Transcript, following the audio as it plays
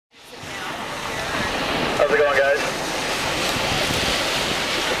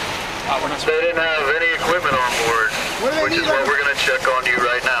They didn't have any equipment on board, which is what we're going to check on you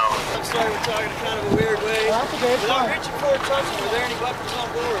right now. I'm sorry we're talking kind of a weird way. That's okay, it's Without fine. reaching for a touch, were there any weapons on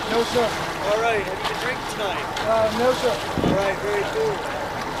board? No, sir. All right, have you been drinking tonight? No, sir. All right, very cool.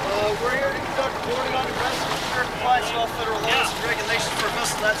 We're here to conduct boarding on your vessel and ensure compliance with all federal laws and regulations for a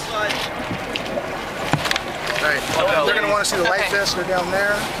vessel that size. All right, they're going to want to see the life vests. They're down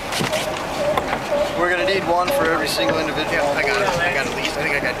there. We're going to need one for every single individual. Yeah, I got it. I got at least. I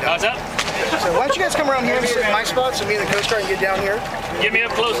think I got done. How's that? So why don't you guys come around here and sit in my spot so me and the Coast Guard can get down here? Get me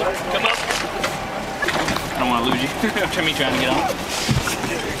up closer. Come up. I don't want to lose you. After me trying to get on.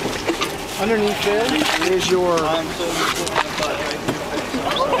 Underneath there is your...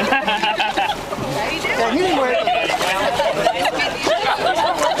 Anyway.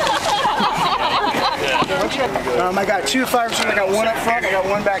 I got 2 fire machines. I got one up front. I got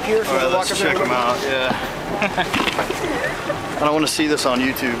one back here. So let's check them out. Yeah. I don't want to see this on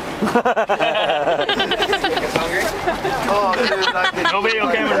YouTube. Oh, dude, I can... No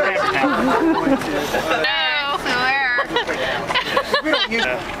video camera now.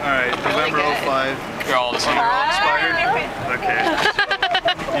 Alright, November 05. You're all the same. They're all expired? Okay.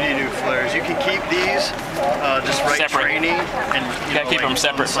 So you need new flares. You can keep these, just right Separate. training, and you gotta keep them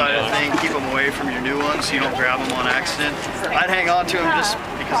separate on the side from the of the thing. Keep them away from your new ones so you don't grab them on accident. I'd hang on to them just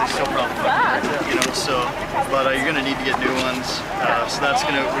because they still probably fucking work, you know. So, but you're gonna need to get new ones. So that's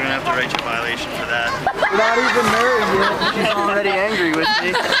we're gonna have to write you a violation for that. Not even married yet. She's already angry with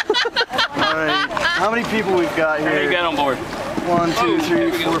me. All right, how many people we've got How many here? you got on board? 1, 2,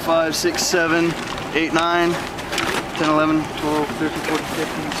 3, 4, 5, 6, 7, 8, 9, 10, 11, 12, 13, 14,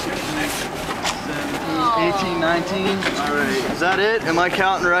 15, 16, 17, 18, 19. All right, is that it? Am I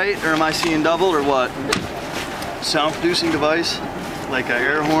counting right, or am I seeing double, or what? Sound producing device, like an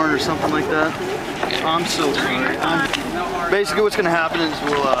air horn or something like that. I'm so sorry. Basically, what's going to happen is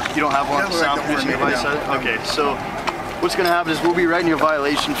you don't have one of the sound producing device. Okay, so what's going to happen is we'll be writing you a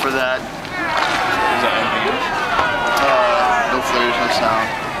violation for that. No flares, no sound.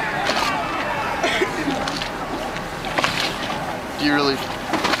 Do you really?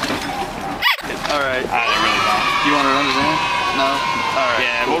 Alright. I really don't. Do you want to run his name? No? Alright.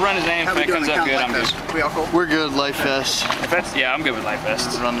 Yeah, we'll run his name. If that comes up good, I'm good. We all cool? We're good, life vest. Yeah, I'm good with life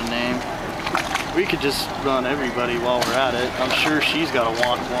vests. Run the name. We could just run everybody while we're at it. I'm sure she's got a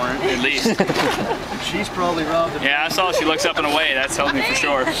want warrant. At least. She's probably robbed a... Yeah, I saw she looks up and away. That's helped me for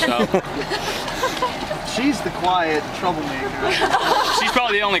sure. So. She's the quiet troublemaker. She's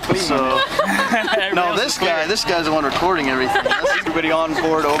probably the only clean So, one. no, this guy's the one recording everything. That's everybody on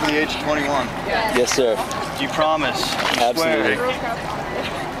board over the age of 21. Yes, sir. Do you promise? Absolutely.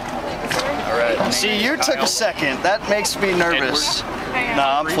 All right. See, you took a second. That makes me nervous.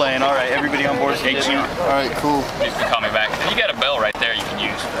 Nah, I'm playing. All right, everybody on board. All right, cool. You can call me back. You got a bell right there you can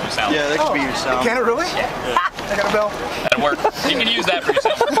use for your sound. Yeah, that could be your sound. Can it really? Yeah. I got a bell. That'll work. You can use that for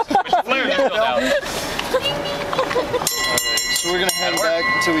yourself. Which flare is filled out. So we're gonna hang back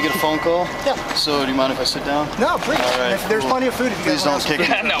until we get a phone call. Yeah. So do you mind if I sit down? No, please. All right, There's cool. plenty of food if you Please guys don't want kick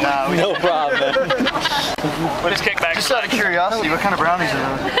some me. No. Nah, No problem. But just kick back. Just out of curiosity, what kind of brownies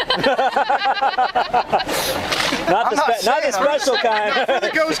are those? Not the special kind. For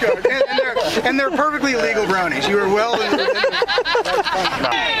the Coast Guard. And they're perfectly legal brownies. You are well. It's going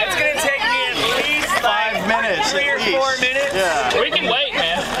to take me at least 5 minutes. 3 or 4 minutes. Yeah. We can wait,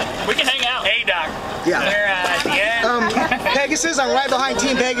 man. We can hang out. Hey, Doc. Yeah. They're at the end. Pegasus, I'm right behind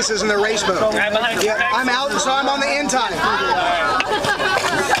Team Pegasus in their race boat. Right behind Yeah, I'm out, so I'm on the end time.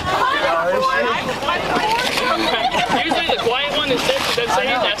 Usually the quiet one that doesn't say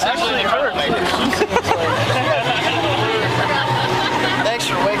anything, that's usually the curve maker. Thanks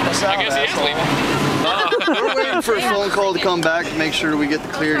for waking us up. I guess he is leaving. We're waiting for a phone call to come back to make sure we get the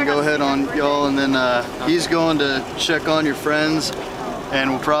clear to go ahead on y'all, and then he's going to check on your friends, and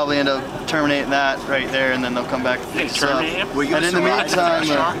we'll probably end up terminating that right there, and then they'll come back to fix us up. And in the meantime,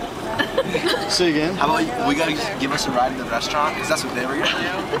 say again. How about we gotta give us a ride to the restaurant? Because that's what they were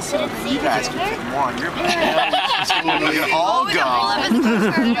gonna do. So you guys can put more on your back. We can all go.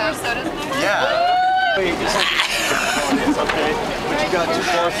 Yeah. It's okay. But you got 2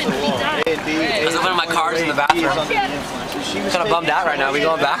 cars to the wall. A and B. There's one of my cars in the bathroom. Kind of bummed out right now. We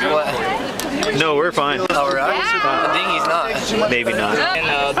going back or what? No, we're fine. Oh, really? The dinghy's not. Maybe not.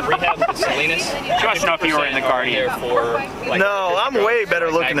 And the rehab in Salinas. Josh, know if you were in the car here for. Like, No, I'm way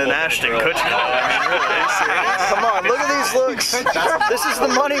better looking than Ashton Kutcher. Come on, look at these looks. This is the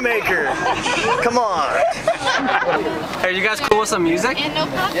moneymaker. Come on. Are you guys cool with some music? And no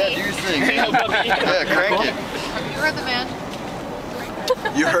puppy. Yeah, do your thing. Yeah, crank it. You heard the man.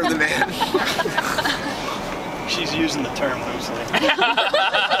 You heard the man. She's using the term loosely.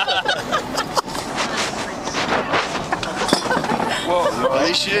 At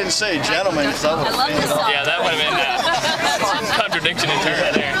least you didn't say gentlemen, because I would have fainted. Yeah, that would have been contradiction in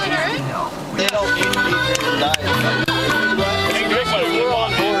turn there. They don't need to be drinking Diet Coke. Hey, drink what we We're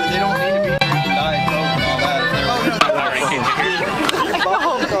on board. They don't need to be drinking Diet Coke and all that.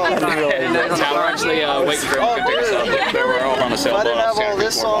 We're actually waiting for him to pick us up. We're all on the If sailboat. I didn't have all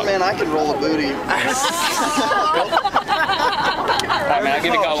this on, man, I could roll a booty. Alright, man, I'll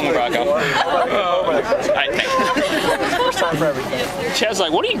give you a call when we're back up. Alright, thanks. First time for everything. Chad's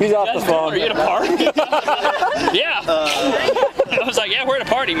like, what are you guys doing? Are you at a party? Yeah. I was like, yeah, we're at a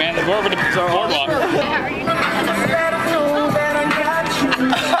party, man. We're over to the boardwalk.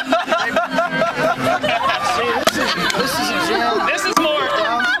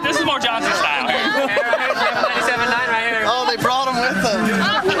 This is more Johnson style here. 97.9 right here. Oh, they brought him with them.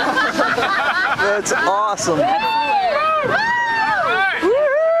 That's awesome.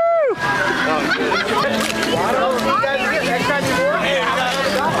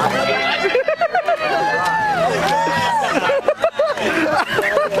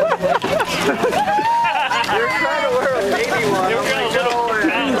 You're trying to wear a baby one.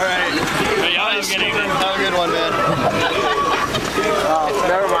 Alright. Y'all have a good one, man. Oh,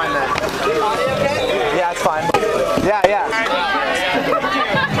 never mind that. Yeah, it's fine. Yeah, yeah.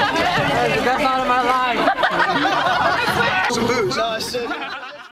 That's not